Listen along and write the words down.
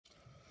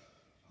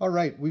All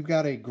right, we've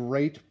got a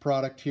great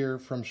product here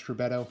from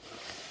STREBITO.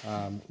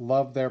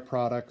 Love their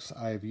products.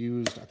 I've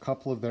used a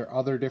couple of their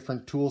other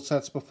different tool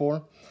sets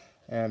before,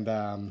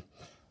 and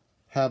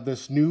have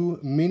this new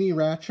mini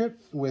ratchet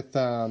with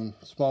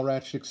small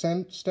ratchet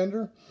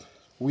extender.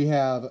 We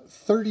have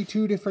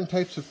 32 different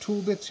types of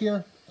tool bits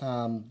here,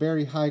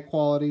 very high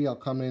quality. I'll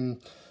come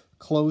in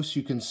close.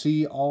 You can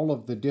see all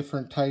of the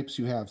different types.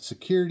 You have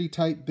security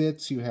type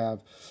bits, you have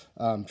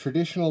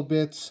traditional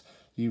bits,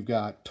 you've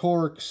got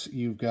Torx,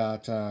 you've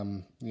got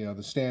the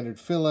standard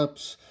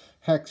Phillips,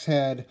 hex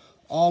head,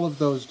 all of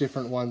those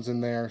different ones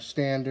in there,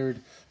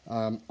 standard,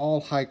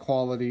 all high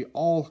quality,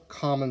 all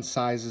common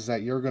sizes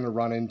that you're going to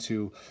run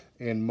into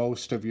in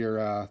most of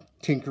your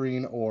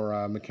tinkering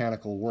or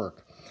mechanical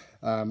work.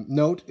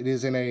 Note, it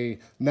is in a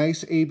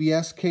nice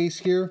ABS case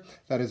here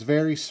that is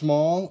very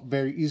small,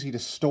 very easy to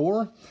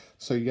store,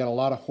 so you got a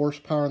lot of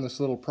horsepower in this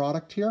little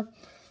product here.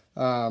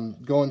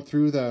 Going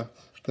through the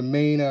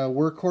main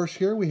workhorse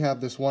here, we have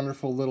this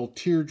wonderful little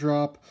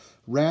teardrop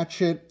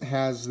ratchet.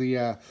 Has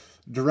the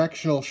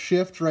directional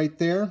shift right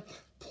there,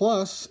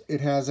 plus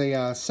it has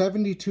a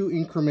 72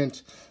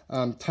 increment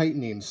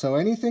tightening. So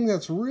anything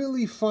that's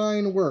really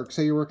fine work,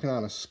 say you're working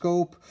on a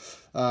scope,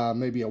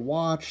 maybe a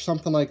watch,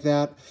 something like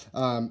that,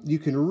 you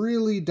can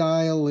really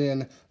dial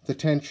in the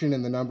tension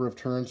and the number of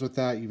turns with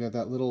that. You've got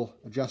that little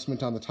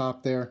adjustment on the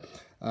top there.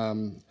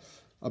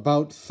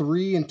 About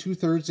 3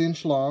 2/3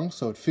 inch long,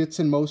 so it fits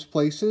in most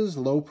places,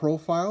 low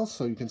profile,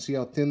 so you can see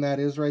how thin that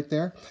is right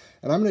there.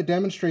 And I'm going to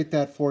demonstrate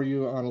that for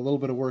you on a little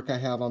bit of work I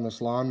have on this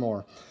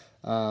lawnmower.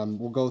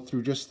 We'll go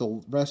through just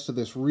the rest of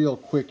this real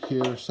quick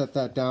here, set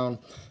that down.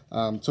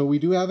 So we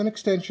do have an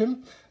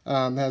extension,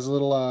 has a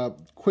little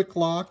quick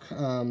lock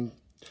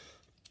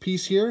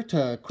piece here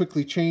to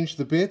quickly change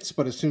the bits,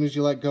 but as soon as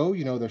you let go,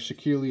 you know they're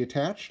securely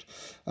attached.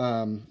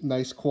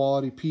 Nice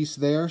quality piece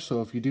there,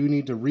 so if you do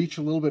need to reach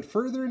a little bit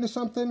further into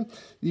something,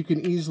 you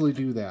can easily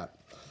do that.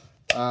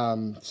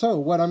 So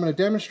what I'm going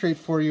to demonstrate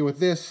for you with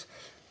this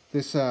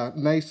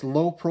nice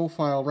low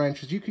profile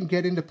wrench is you can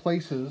get into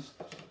places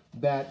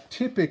that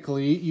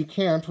typically you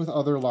can't with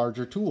other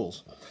larger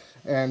tools.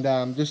 And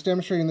just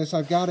demonstrating this,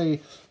 I've got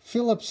a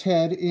Phillips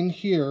head in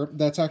here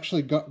that's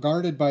actually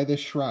guarded by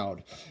this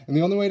shroud. And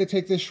the only way to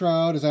take this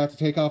shroud is I have to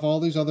take off all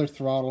these other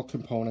throttle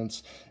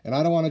components. And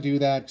I don't want to do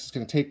that because it's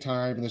going to take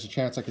time and there's a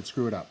chance I could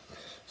screw it up.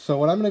 So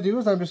what I'm going to do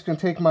is I'm just going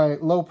to take my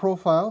low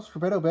profile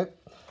STREBITO bit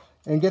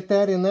and get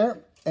that in there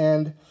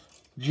and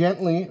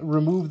gently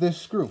remove this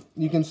screw.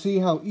 You can see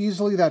how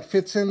easily that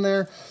fits in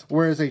there,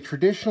 whereas a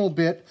traditional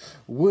bit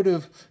would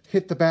have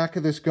hit the back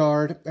of this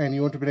guard and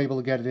you wouldn't have been able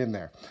to get it in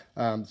there.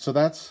 So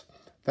that's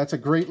a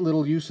great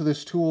little use of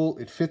this tool.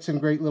 It fits in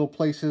great little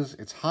places.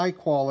 It's high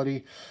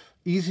quality,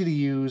 easy to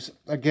use.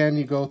 Again,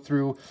 you go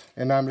through,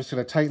 and I'm just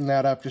going to tighten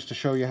that up just to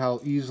show you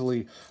how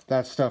easily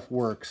that stuff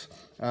works.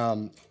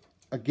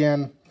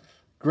 Again,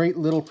 great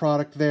little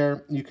product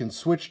there. You can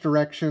switch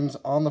directions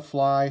on the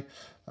fly.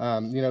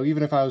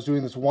 Even if I was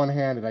doing this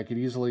one-handed, I could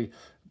easily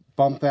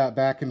bump that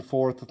back and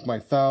forth with my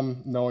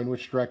thumb, knowing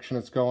which direction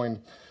it's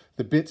going.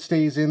 The bit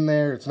stays in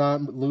there. It's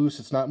not loose.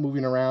 It's not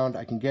moving around.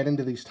 I can get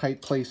into these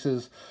tight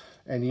places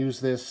and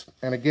use this.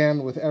 And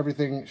again, with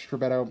everything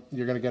STREBITO,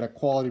 you're going to get a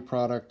quality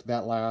product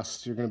that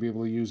lasts. You're going to be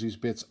able to use these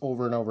bits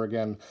over and over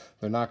again.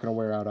 They're not going to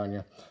wear out on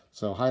you.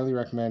 So highly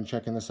recommend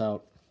checking this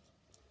out.